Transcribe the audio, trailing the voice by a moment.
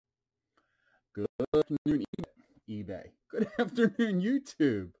Good afternoon, eBay. Good afternoon,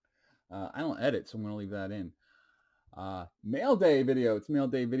 YouTube. I don't edit, so I'm going to leave that in. Mail day video. It's mail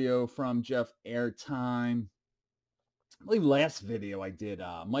day video from Jeff Airtime. I believe last video I did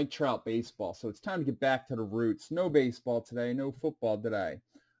Mike Trout baseball, so it's time to get back to the roots. No baseball today, no football today,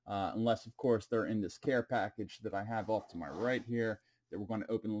 unless, of course, they're in this care package that I have off to my right here that we're going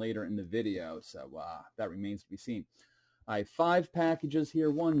to open later in the video, so that remains to be seen. I have 5 packages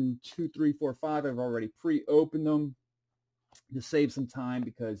here. 1, 2, 3, 4, 5. I've already pre-opened them to save some time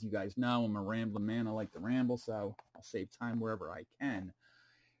because you guys know I'm a rambling man. I like to ramble, so I'll save time wherever I can.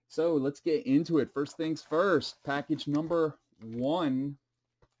 So let's get into it. First things first, package number 1.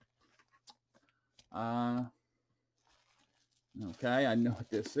 Okay, I know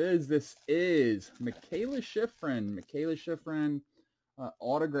what this is. This is Michaela Schifrin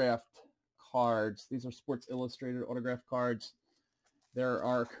autographed cards. These are Sports Illustrated autograph cards. There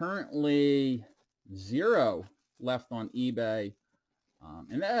are currently 0 left on eBay,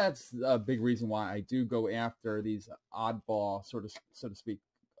 and that's a big reason why I do go after these oddball, so to speak,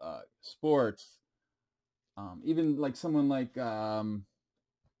 sports. Even like someone like Mookie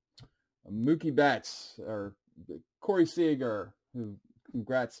Betts or Corey Seager, who,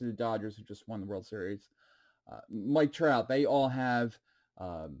 congrats to the Dodgers who just won the World Series. Mike Trout, they all have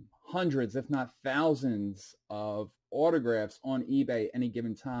hundreds, if not thousands, of autographs on eBay any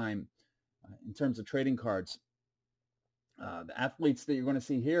given time in terms of trading cards. The athletes that you're going to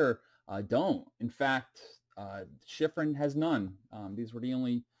see here don't. In fact, Schifrin has none. These were the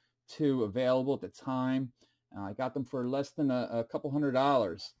only 2 available at the time. I got them for less than a couple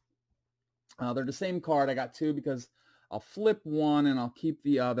 $100. They're the same card. I got 2 because I'll flip one and I'll keep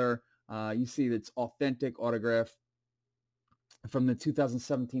the other. You see it's authentic autograph from the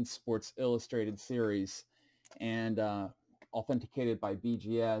 2017 Sports Illustrated series and authenticated by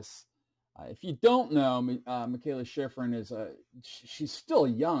BGS. If you don't know, Michaela Schifrin is she's still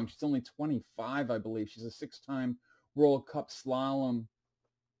young. She's only 25, I believe. She's a 6-time World Cup slalom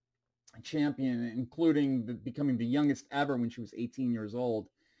champion, including becoming the youngest ever when she was 18 years old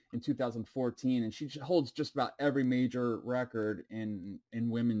in 2014. And she holds just about every major record in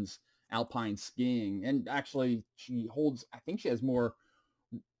women's alpine skiing. And actually, she holds, I think she has more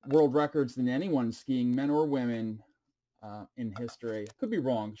world records than anyone skiing, men or women, in history. Could be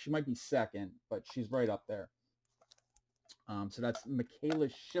wrong. She might be second, but she's right up there. So that's Michaela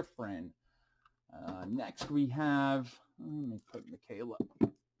Schifrin. Next we have, let me put Michaela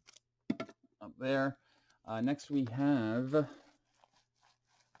up there. Next we have,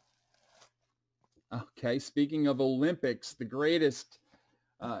 okay, speaking of Olympics, the greatest,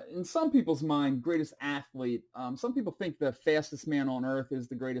 in some people's mind, greatest athlete. Some people think the fastest man on earth is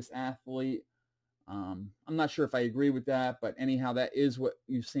the greatest athlete. I'm not sure if I agree with that, but anyhow, that is what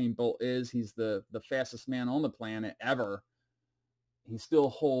Usain Bolt is. He's the fastest man on the planet ever. He still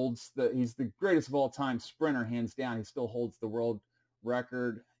holds he's the greatest of all time sprinter, hands down. He still holds the world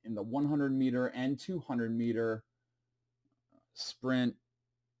record in the 100-meter and 200-meter sprint,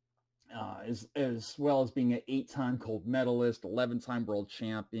 as well as being an 8-time gold medalist, 11-time world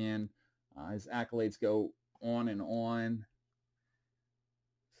champion. His accolades go on and on.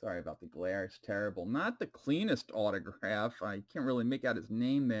 Sorry about the glare. It's terrible. Not the cleanest autograph. I can't really make out his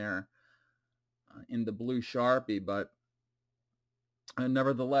name there in the blue Sharpie, but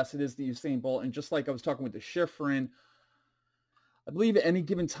nevertheless, it is the Usain Bolt. And just like I was talking with the Schifrin, I believe at any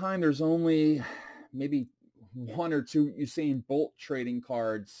given time there's only maybe 1 or 2 Usain Bolt trading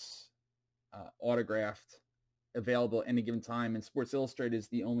cards autographed available at any given time, and Sports Illustrated is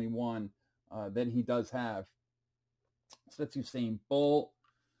the only one that he does have. So that's Usain Bolt.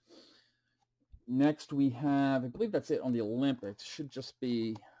 Next we have, I believe that's it on the Olympics. Should just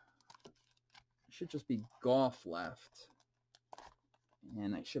be golf left.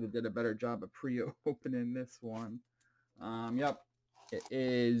 And I should have did a better job of pre-opening this one. Yep, it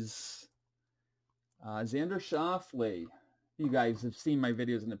is Xander Schauffele. You guys have seen my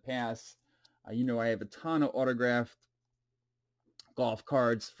videos in the past. You know I have a ton of autographed golf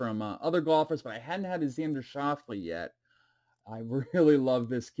cards from other golfers, but I hadn't had a Xander Schauffele yet. I really love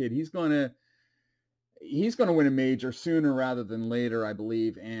this kid. He's going to win a major sooner rather than later, I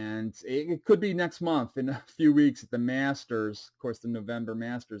believe, and it could be next month, in a few weeks at the Masters, of course, the November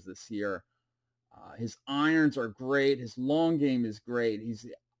Masters this year. His irons are great. His long game is great.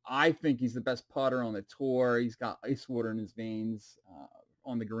 I think he's the best putter on the tour. He's got ice water in his veins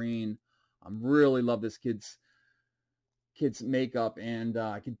on the green. I really love this kid's makeup, and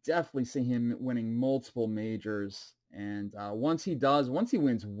I could definitely see him winning multiple majors. And once he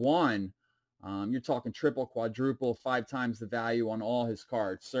wins one, You're talking triple, quadruple, 5 times the value on all his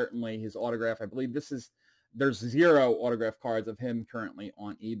cards. Certainly his autograph, I believe there's 0 autograph cards of him currently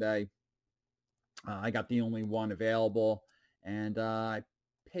on eBay. I got the only one available, and I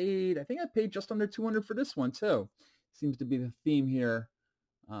think I paid just under $200 for this one too. Seems to be the theme here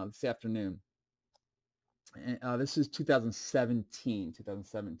this afternoon. And, this is 2017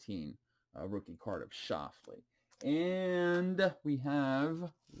 rookie card of Shoffley. And we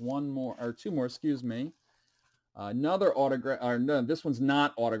have 2 more, excuse me. Another autograph, or no, this one's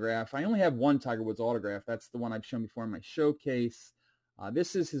not autograph. I only have one Tiger Woods autograph. That's the one I've shown before in my showcase.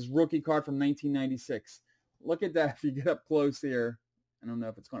 This is his rookie card from 1996. Look at that if you get up close here. I don't know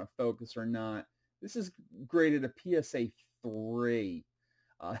if it's going to focus or not. This is graded a PSA 3.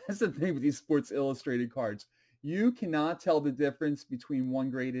 That's the thing with these Sports Illustrated cards. You cannot tell the difference between one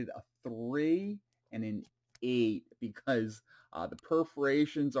graded a 3 and an 8 because the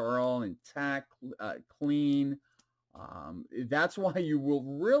perforations are all intact, clean. That's why you will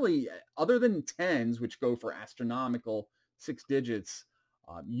really, other than 10s, which go for astronomical 6 digits,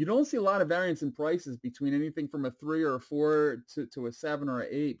 you don't see a lot of variance in prices between anything from a 3 or a 4 to a 7 or an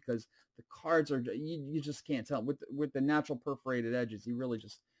 8 because the cards are, you just can't tell. With the natural perforated edges, you really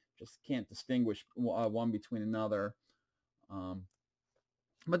just can't distinguish one between another.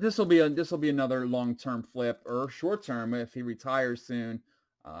 But this will be another long-term flip or short-term if he retires soon.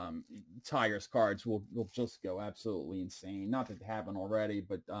 Tiger's cards will just go absolutely insane. Not that they haven't already,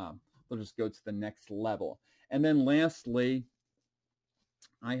 but they'll just go to the next level. And then lastly,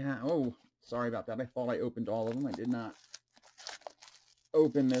 I have, oh, sorry about that. I thought I opened all of them. I did not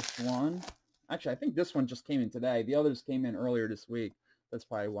open this one. Actually, I think this one just came in today. The others came in earlier this week. That's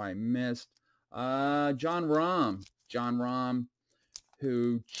probably why I missed. John Rahm,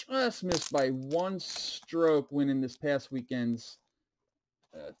 who just missed by 1 stroke winning this past weekend's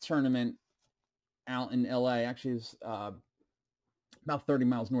tournament out in LA. Actually, it's about 30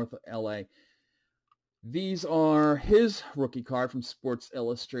 miles north of LA. These are his rookie card from Sports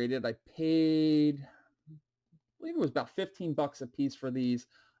Illustrated. I paid, I believe it was about $15 a piece for these.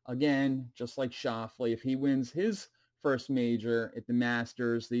 Again, just like Shoffley, if he wins his first major at the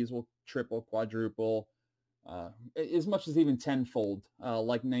Masters, these will triple, quadruple, as much as even tenfold,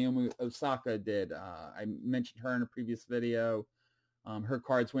 like Naomi Osaka did. I mentioned her in a previous video. Her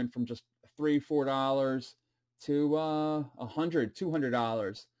cards went from just $3, $4 to $100,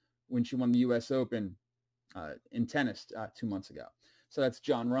 $200 when she won the U.S. Open in tennis 2 months ago. So that's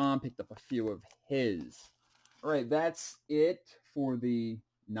John Rahm. Picked up a few of his. All right, that's it for the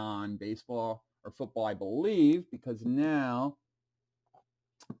non-baseball or football, I believe, because now,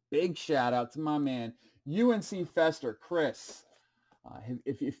 big shout out to my man, UNCFester, Chris.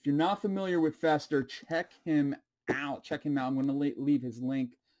 If you're not familiar with Fester, check him out. I'm going to leave his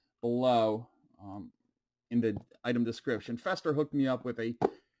link below in the item description. Fester hooked me up with a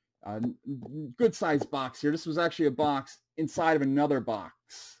good-sized box here. This was actually a box inside of another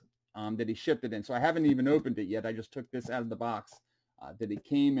box that he shipped it in. So I haven't even opened it yet. I just took this out of the box that it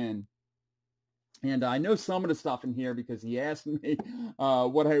came in. And I know some of the stuff in here because he asked me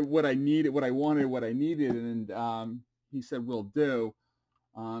what I needed, what I wanted, what I needed, and he said, will do.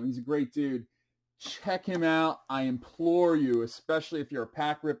 He's a great dude. Check him out. I implore you, especially if you're a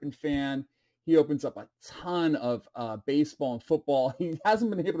pack ripping fan. He opens up a ton of baseball and football. He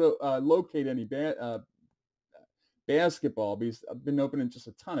hasn't been able to locate any basketball, but he's been opening just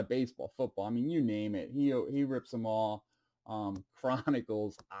a ton of baseball, football. I mean, you name it. He rips them all.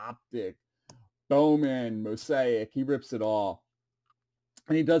 Chronicles, Optic, Bowman, MOSAIC. He rips it all.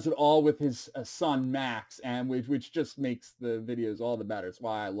 And he does it all with his son, Max, and which just makes the videos all the better. It's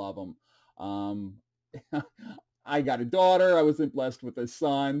why I love him. I got a daughter. I wasn't blessed with a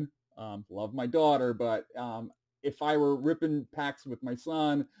son. Love my daughter, but if I were ripping packs with my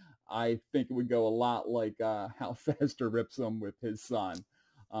son, I think it would go a lot like how Fester rips them with his son.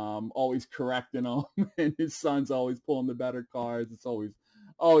 Always correcting him, and his son's always pulling the better cards. It's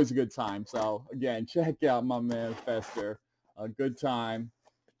always a good time. So again, check out my man Fester. A good time.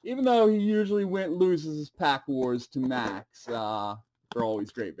 Even though he usually loses his pack wars to Max, they're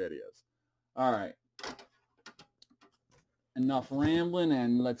always great videos. All right. Enough rambling,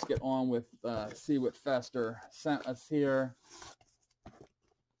 and let's get on with see what Fester sent us here.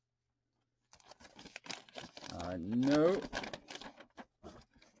 Note.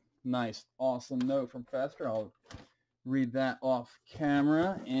 Nice, awesome note from Fester. I'll read that off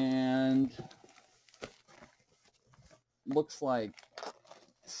camera, and looks like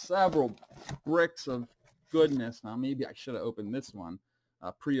several bricks of goodness. Now, maybe I should have opened this one,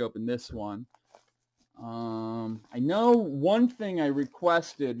 pre-opened this one. I know one thing I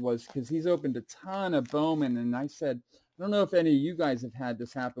requested was, because he's opened a ton of Bowman, and I said, I don't know if any of you guys have had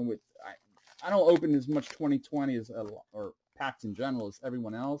this happen with, I don't open as much 2020 as, or packs in general, as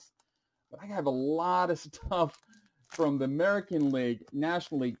everyone else, but I have a lot of stuff from the American League,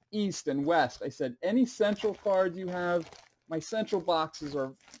 National League, East and West. I said, any Central cards you have, my Central boxes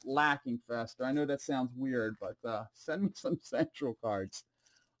are lacking, Fester. I know that sounds weird, but send me some Central cards.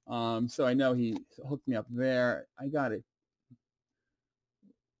 So I know he hooked me up there. I got it.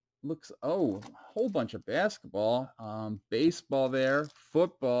 Looks, oh, a whole bunch of basketball, baseball there,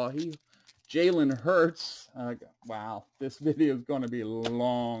 football. Jalen Hurts. Wow, this video is going to be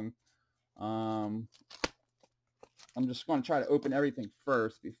long. I'm just going to try to open everything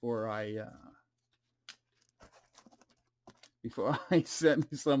first before I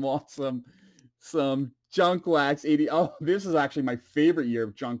send me some awesome, some junk wax 80. Oh, this is actually my favorite year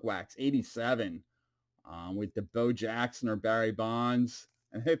of junk wax, 87, with the Bo Jackson or Barry Bonds.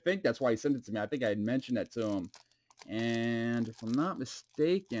 And I think that's why he sent it to me. I think I had mentioned that to him. And if I'm not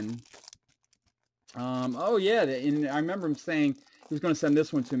mistaken, oh yeah, I remember him saying he was going to send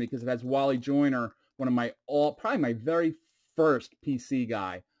this one to me because it has Wally Joyner, one of my probably my very first PC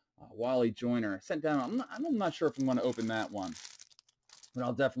guy, Wally Joyner. I sent down. I'm not sure if I'm going to open that one, but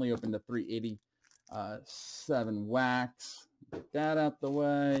I'll definitely open the 387 wax. Get that out the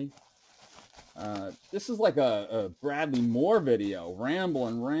way. This is like a Bradley Moore video,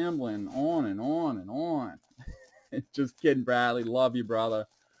 rambling on and on and on. Just kidding, Bradley. Love you, brother.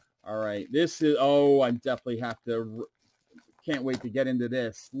 All right, this is, oh, I definitely have to, can't wait to get into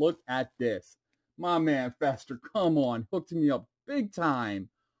this. Look at this. My man, Fester, come on, hooked me up big time.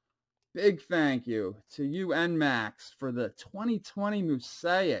 Big thank you to you and Max for the 2020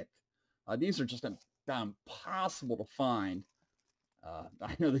 MOSAIC. These are just impossible to find.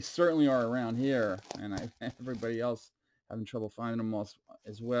 I know they certainly are around here, and everybody else having trouble finding them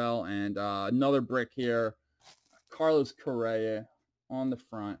as well. And another brick here, Carlos Correa on the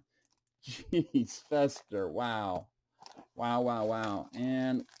front. Jeez, Fester, wow. Wow.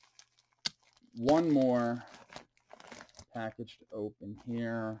 And one more package to open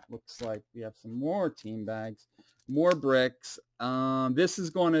here. Looks like we have some more team bags, more bricks. This is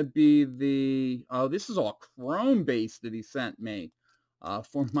going to be the, oh, this is all chrome base that he sent me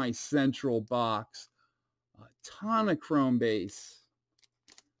for my Central box. A ton of chrome base.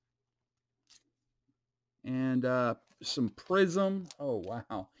 And some prism. Oh,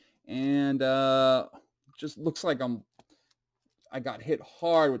 wow. And just looks like I got hit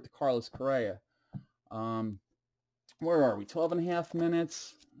hard with the Carlos Correa. Where are we? 12 and a half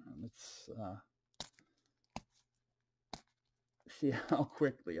minutes. Let's see how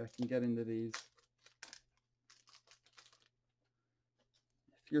quickly I can get into these.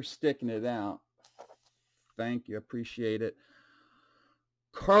 If you're sticking it out, thank you. Appreciate it.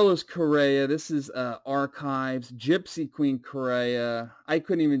 Carlos Correa, this is Archives, Gypsy Queen Correa. I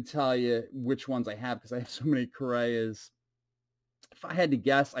couldn't even tell you which ones I have because I have so many Correas. If I had to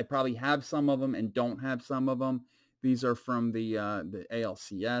guess, I probably have some of them and don't have some of them. These are from the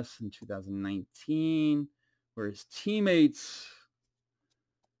ALCS in 2019, where his teammates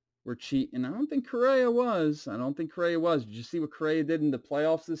were cheating. I don't think Correa was. Did you see what Correa did in the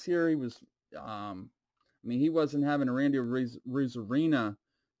playoffs this year? He was, I mean, he wasn't having a Randy Arozarena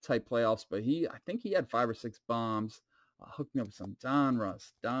type playoffs, but I think he had 5 or 6 bombs. Hooked me up with some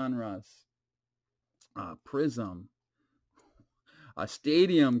Donruss, Prism,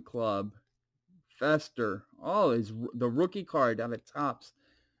 Stadium Club, Fester. Oh, the rookie card out of Topps.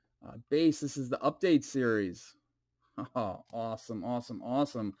 Base, this is the update series. Oh, awesome. I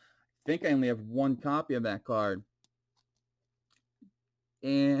think I only have one copy of that card.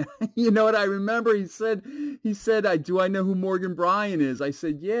 And you know what I remember? He said, do I know who Morgan Bryan is? I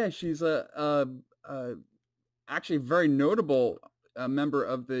said, yeah, she's actually a very notable member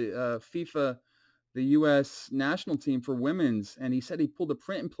of the FIFA, the U.S. national team for women's. And he said he pulled a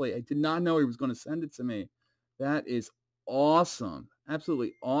print and play. I did not know he was going to send it to me. That is awesome.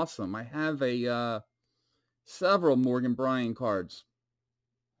 Absolutely awesome. I have several Morgan Bryan cards.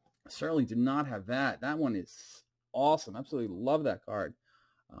 I certainly did not have that. That one is awesome. Absolutely love that card.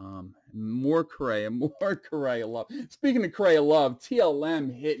 More Correa love. Speaking of Correa love,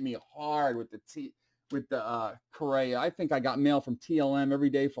 TLM hit me hard with the Correa. I think I got mail from TLM every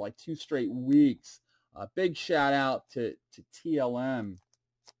day for like 2 straight weeks. Big shout out to TLM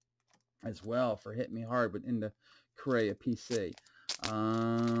as well for hitting me hard in the Correa PC.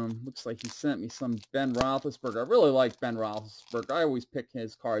 Looks like he sent me some Ben Roethlisberger. I really like Ben Roethlisberger. I always pick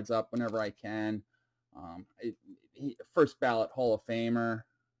his cards up whenever I can. First ballot Hall of Famer.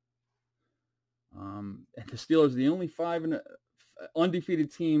 And the Steelers are the only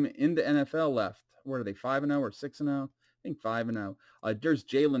undefeated team in the NFL left. What are they, 5-0 or 6-0? I think 5-0. There's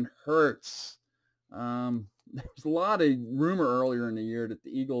Jalen Hurts. There's a lot of rumor earlier in the year that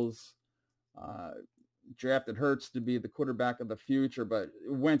the Eagles drafted Hurts to be the quarterback of the future, but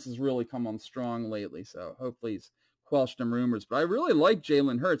Wentz has really come on strong lately, so hopefully he's quashed them rumors. But I really like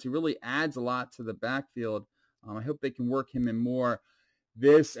Jalen Hurts. He really adds a lot to the backfield. I hope they can work him in more.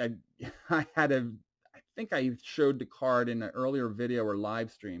 I think I showed the card in an earlier video or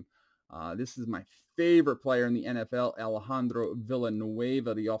live stream. This is my favorite player in the NFL, Alejandro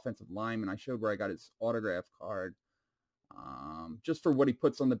Villanueva, the offensive lineman. I showed where I got his autograph card. Just for what he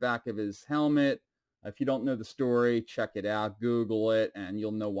puts on the back of his helmet. If you don't know the story, check it out, Google it, and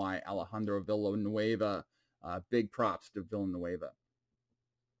you'll know why Alejandro Villanueva. Big props to Villanueva.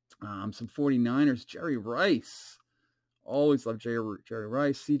 Some 49ers, Jerry Rice. Always love Jerry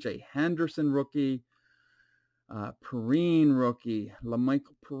Rice. C.J. Henderson, rookie. Perrine, rookie.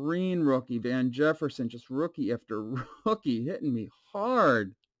 LaMichael Perrine, rookie. Van Jefferson, just rookie after rookie, hitting me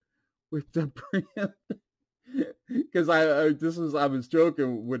hard with the because I was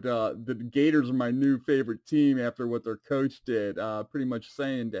joking with the Gators are my new favorite team after what their coach did. Pretty much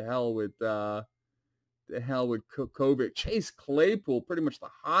saying to hell with COVID. Chase Claypool, pretty much the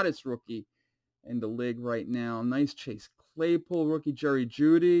hottest rookie in the league right now. Nice Chase Claypool rookie. Jerry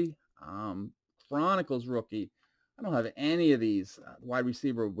Jeudy, Chronicles rookie. I don't have any of these. Wide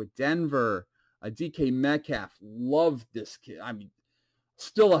receiver with Denver. DK Metcalf. Love this kid. I mean,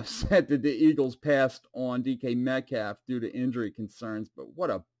 still upset that the Eagles passed on DK Metcalf due to injury concerns, but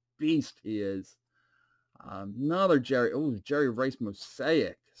what a beast he is. Another Jerry Rice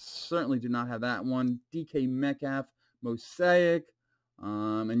MOSAIC. Certainly do not have that one. DK Metcalf MOSAIC.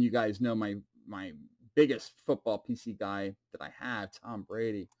 And you guys know my biggest football PC guy that I have, Tom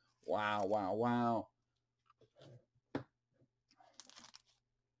Brady. Wow, wow, wow.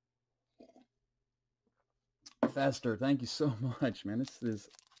 Fester, thank you so much, man. This is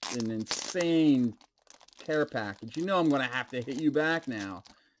an insane care package. You know I'm going to have to hit you back now,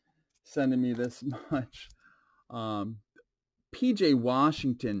 sending me this much. PJ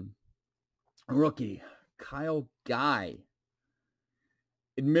Washington, rookie. Kyle Guy.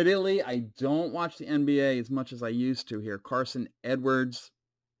 Admittedly, I don't watch the NBA as much as I used to here. Carson Edwards.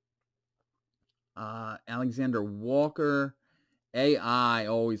 Alexander Walker. AI,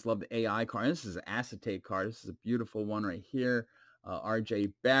 always love the AI card. This is an acetate card. This is a beautiful one right here.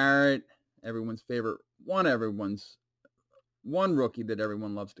 RJ Barrett, everyone's favorite, one rookie that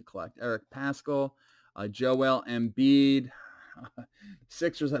everyone loves to collect. Eric Pascal, Joel Embiid.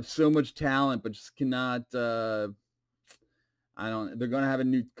 Sixers have so much talent, but just cannot. They're going to have a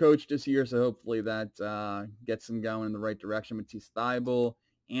new coach this year, so hopefully that gets them going in the right direction. Matisse Thybulle.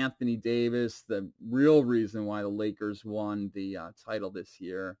 Anthony Davis, the real reason why the Lakers won the title this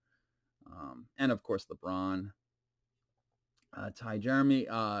year. And, of course, LeBron. Ty Jeremy,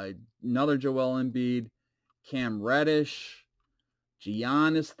 another Joel Embiid. Cam Reddish.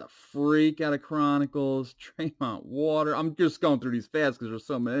 Giannis, the freak out of Chronicles. Tremont Water. I'm just going through these fast because there's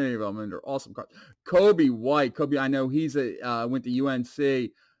so many of them, and they're awesome cards. Kobe White. Kobe, I know he's went to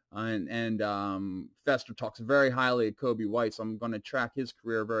UNC. And Fester talks very highly of Kobe White, so I'm going to track his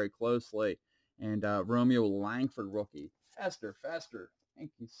career very closely. And Romeo Langford, rookie. Fester,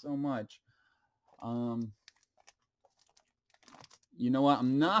 thank you so much. You know what?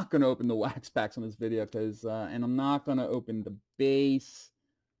 I'm not going to open the wax packs on this video and I'm not going to open the base.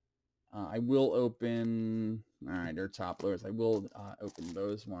 I will open, all right, they're top loaders. I will open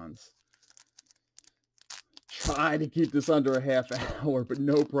those ones. Try to keep this under a half hour, but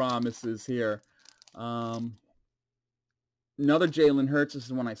no promises here. Another Jalen Hurts. This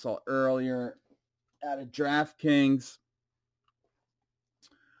is one I saw earlier out of DraftKings.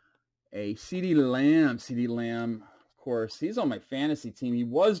 A CeeDee Lamb, of course, he's on my fantasy team. He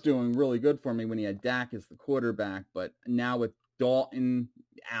was doing really good for me when he had Dak as the quarterback, but now with Dalton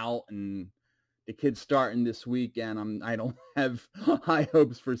out and the kid's starting this weekend, I don't have high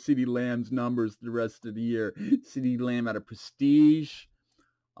hopes for CeeDee Lamb's numbers the rest of the year. CeeDee Lamb out of Prestige.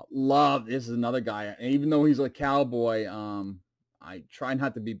 This is another guy. Even though he's a Cowboy, I try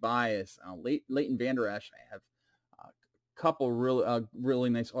not to be biased. Leighton Vander Esch, I have a couple really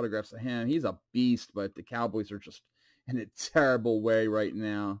nice autographs of him. He's a beast, but the Cowboys are just in a terrible way right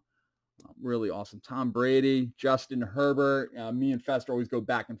now. Really awesome. Tom Brady, Justin Herbert. Me and Fester always go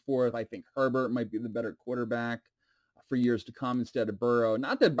back and forth. I think Herbert might be the better quarterback for years to come instead of Burrow.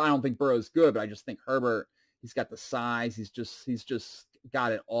 Not that I don't think Burrow's good, but I just think Herbert, he's got the size. He's just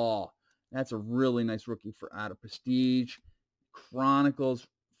got it all. That's a really nice rookie out of Prestige. Chronicles,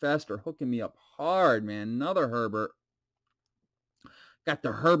 Fester hooking me up hard, man. Another Herbert. Got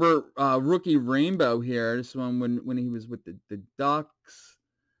the Herbert rookie rainbow here. This one when he was with the Ducks.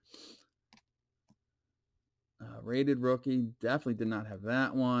 Rated rookie. Definitely did not have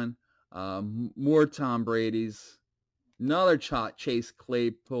that one. More Tom Brady's. Another Chase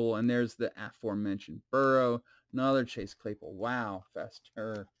Claypool. And there's the aforementioned Burrow. Another Chase Claypool. Wow,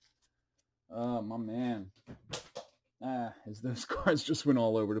 Fester. Oh, my man. As those cards just went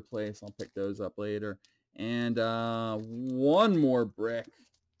all over the place. I'll pick those up later. And one more brick.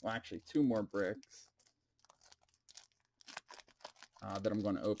 Well, actually, two more bricks that I'm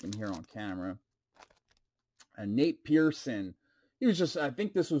going to open here on camera. And Nate Pearson. He was just, I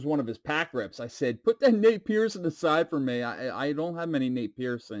think this was one of his pack rips. I said, put that Nate Pearson aside for me. I don't have many Nate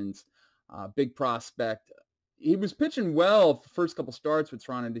Pearsons. Big prospect. He was pitching well for the first couple starts with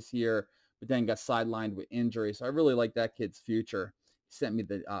Toronto this year, but then got sidelined with injury. So I really like that kid's future. He sent me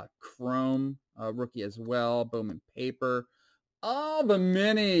the Chrome rookie as well, Bowman paper. Oh, the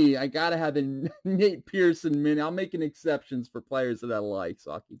mini. I got to have the Nate Pearson mini. I'll make an exceptions for players that I like,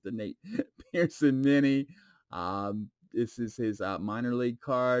 so I'll keep the Nate Pearson mini. This is his minor league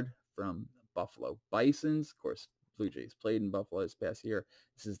card from Buffalo Bisons. Of course, Blue Jays played in Buffalo this past year.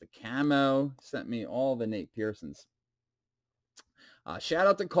 This is the camo. Sent me all the Nate Pearsons. Shout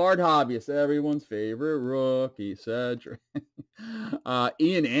out to Card Hobbyist, everyone's favorite rookie, Cedric.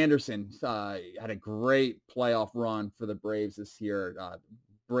 Ian Anderson had a great playoff run for the Braves this year.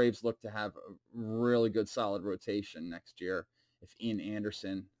 Braves look to have a really good, solid rotation next year if Ian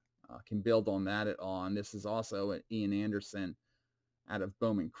Anderson can build on that at all. And this is also an Ian Anderson out of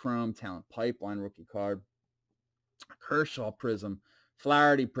Bowman Chrome, Talent Pipeline rookie card. Kershaw Prism,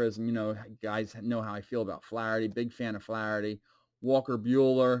 Flaherty Prism. You know, guys know how I feel about Flaherty. Big fan of Flaherty. Walker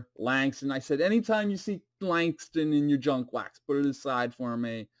Buehler, Langston. I said, anytime you see Langston in your junk wax, put it aside for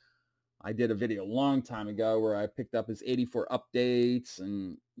me. I did a video a long time ago where I picked up his 84 updates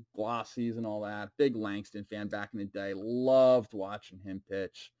and glossies and all that. Big Langston fan back in the day. Loved watching him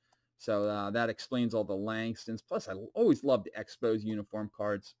pitch. So that explains all the Langstons. Plus, I always loved the Expos uniform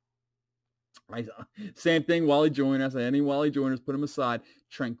cards. Same thing, Wally Joyner. Any Wally Joyners, put him aside.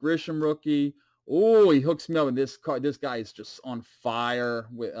 Trent Grisham rookie. Oh, he hooks me up with this card. This guy is just on fire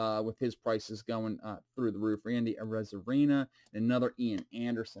with his prices going through the roof. Randy Arozarena, and another Ian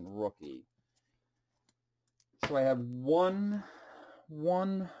Anderson rookie. So I have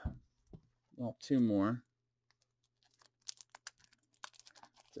two more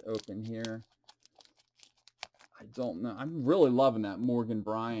to open here. I don't know. I'm really loving that Morgan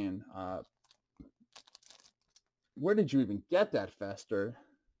Bryan. Where did you even get that, Fester?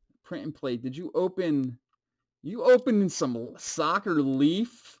 Print and plate. Did you open some soccer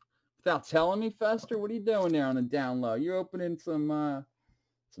leaf without telling me, Fester? What are you doing there on the down low? You're opening some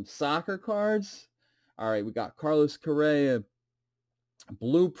soccer cards? All right, we got Carlos Correa,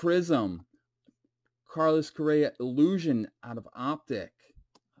 Blue Prism, Carlos Correa Illusion out of Optic,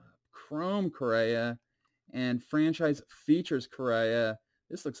 Chrome Correa, and Franchise Features Correa.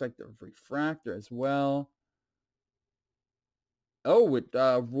 This looks like the refractor as well. Oh, with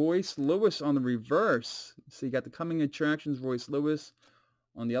Royce Lewis on the reverse. So you got the coming attractions, Royce Lewis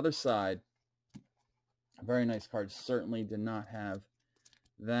on the other side. Very nice card. Certainly did not have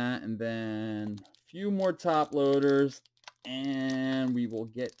that. And then a few more top loaders, and we will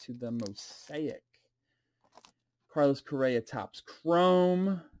get to the MOSAIC. Carlos Correa Topps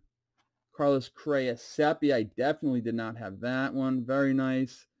Chrome. Carlos Correa Sepia. I definitely did not have that one. Very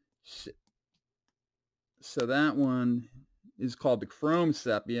nice. So that one is called the Chrome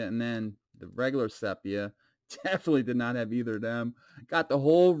Sepia, and then the regular Sepia. Definitely did not have either of them. Got the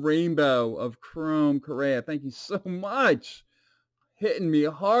whole rainbow of Chrome Correa. Thank you so much. Hitting me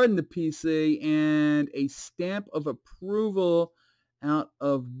hard in the PC, and a stamp of approval out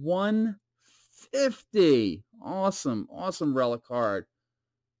of 150. Awesome, awesome relic card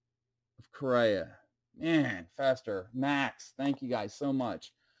of Correa. Man, Fester, Max, thank you guys so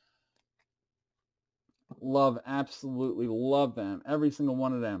much. Love, absolutely love them. Every single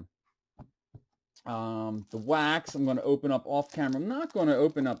one of them. The wax, I'm going to open up off camera. I'm not going to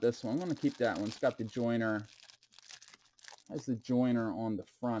open up this one. I'm going to keep that one. It's got the joiner. Has the joiner on the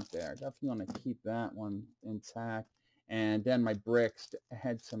front there. Definitely going to keep that one intact. And then my bricks to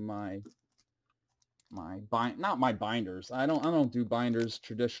head to not my binders. I don't do binders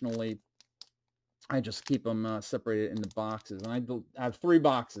traditionally. I just keep them separated in the boxes. And I have 3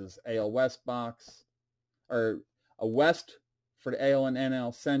 boxes: AL West box, or a West for the AL and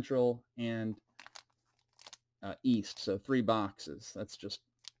NL, Central, and East. So 3 boxes. That's just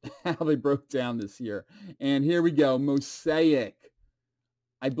how they broke down this year. And here we go. MOSAIC.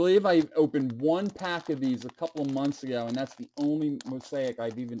 I believe I opened one pack of these a couple of months ago, and that's the only MOSAIC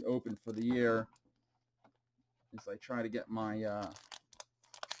I've even opened for the year. As I try to get my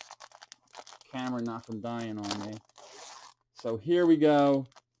camera not from dying on me. So here we go.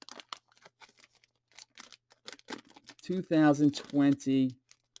 2020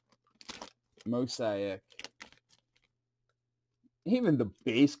 MOSAIC. Even the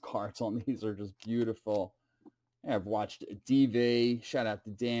base cards on these are just beautiful. I've watched DV, shout out to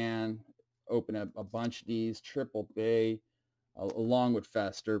Dan, open up a bunch of these, Triple B, along with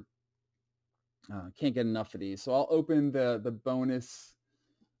Fester. Can't get enough of these. So I'll open the bonus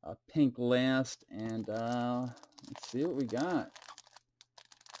pink last, and let's see what we got.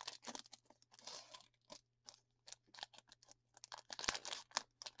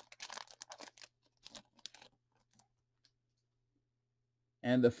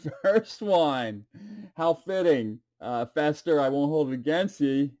 And the first one, how fitting. Fester, I won't hold it against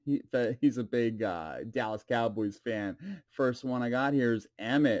you. He's a big Dallas Cowboys fan. First one I got here is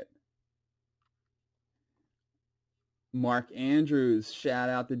Emmett. Mark Andrews, shout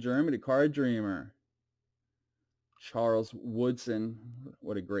out to Germany, Card Dreamer. Charles Woodson,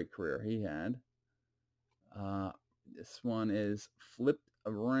 what a great career he had. This one is flipped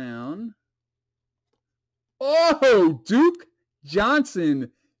around. Oh, Duke Johnson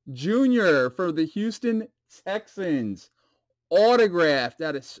Jr. for the Houston Texans. Autograph.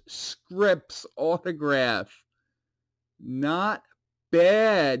 That is Scripps autograph. Not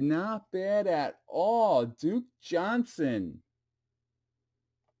bad. Not bad at all. Duke Johnson.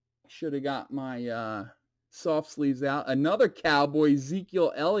 Should have got my soft sleeves out. Another Cowboy,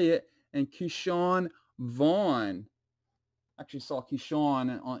 Ezekiel Elliott and Keyshawn Vaughn. Actually saw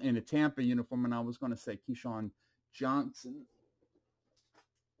Keyshawn in a Tampa uniform, and I was going to say Keyshawn Johnson.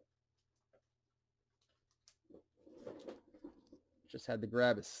 Just had to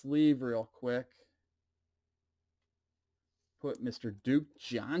grab his sleeve real quick. Put Mr. Duke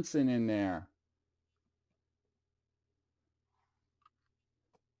Johnson in there.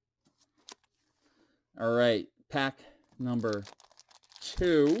 All right, pack number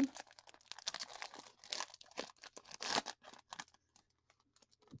 2.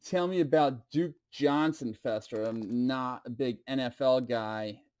 Tell me about Duke Johnson, Fester. I'm not a big NFL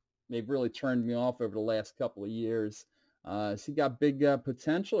guy. They've really turned me off over the last couple of years. Has he got big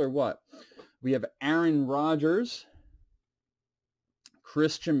potential or what? We have Aaron Rodgers,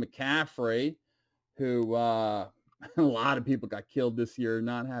 Christian McCaffrey, who a lot of people got killed this year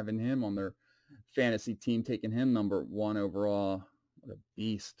not having him on their fantasy team, taking him number 1 overall. What a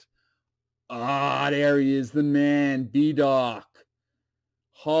beast. There he is, the man, B-Doc.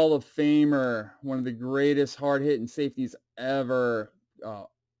 Hall of Famer, one of the greatest hard-hitting safeties ever.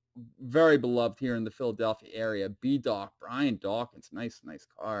 Very beloved here in the Philadelphia area. B-Doc, Brian Dawkins, nice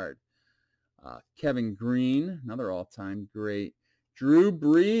card. Kevin Green, another all-time great. Drew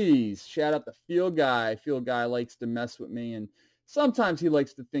Brees, shout out to Field Guy. Field Guy likes to mess with me, and sometimes he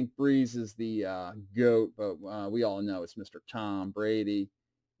likes to think Brees is the GOAT, but we all know it's Mr. Tom Brady.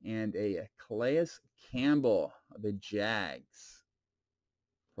 And a Calais Campbell of the Jags.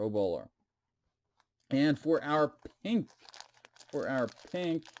 Pro Bowler. And for our pink,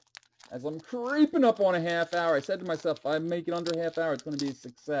 as I'm creeping up on a half hour, I said to myself, if I make it under half hour, it's going to be a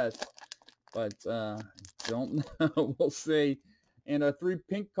success. But don't know. We'll see. And our 3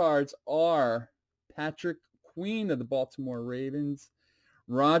 pink cards are Patrick Queen of the Baltimore Ravens,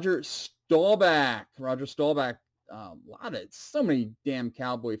 Roger Staubach. Roger Staubach, so many damn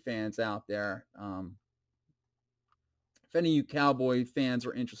Cowboy fans out there. If any of you Cowboy fans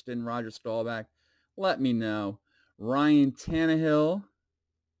are interested in Roger Staubach, let me know. Ryan Tannehill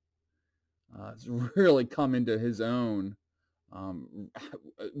has really come into his own,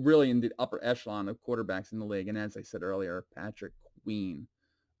 really in the upper echelon of quarterbacks in the league. And as I said earlier, Patrick Queen,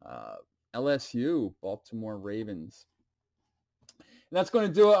 LSU, Baltimore Ravens. And that's going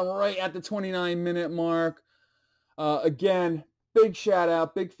to do it. I'm right at the 29-minute mark. Again, big shout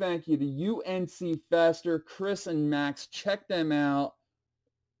out, big thank you to UNCFester, Chris and Max. Check them out.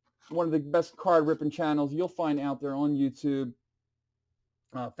 One of the best card ripping channels you'll find out there on YouTube.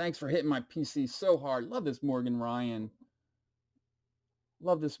 Thanks for hitting my PC so hard. Love this Morgan Ryan.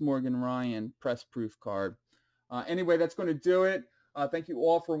 Love this Morgan Ryan press proof card. Anyway, that's going to do it. Thank you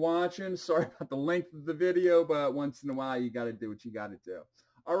all for watching. Sorry about the length of the video, but once in a while you got to do what you got to do.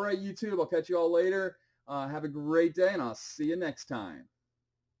 All right, YouTube, I'll catch you all later. Have a great day, and I'll see you next time.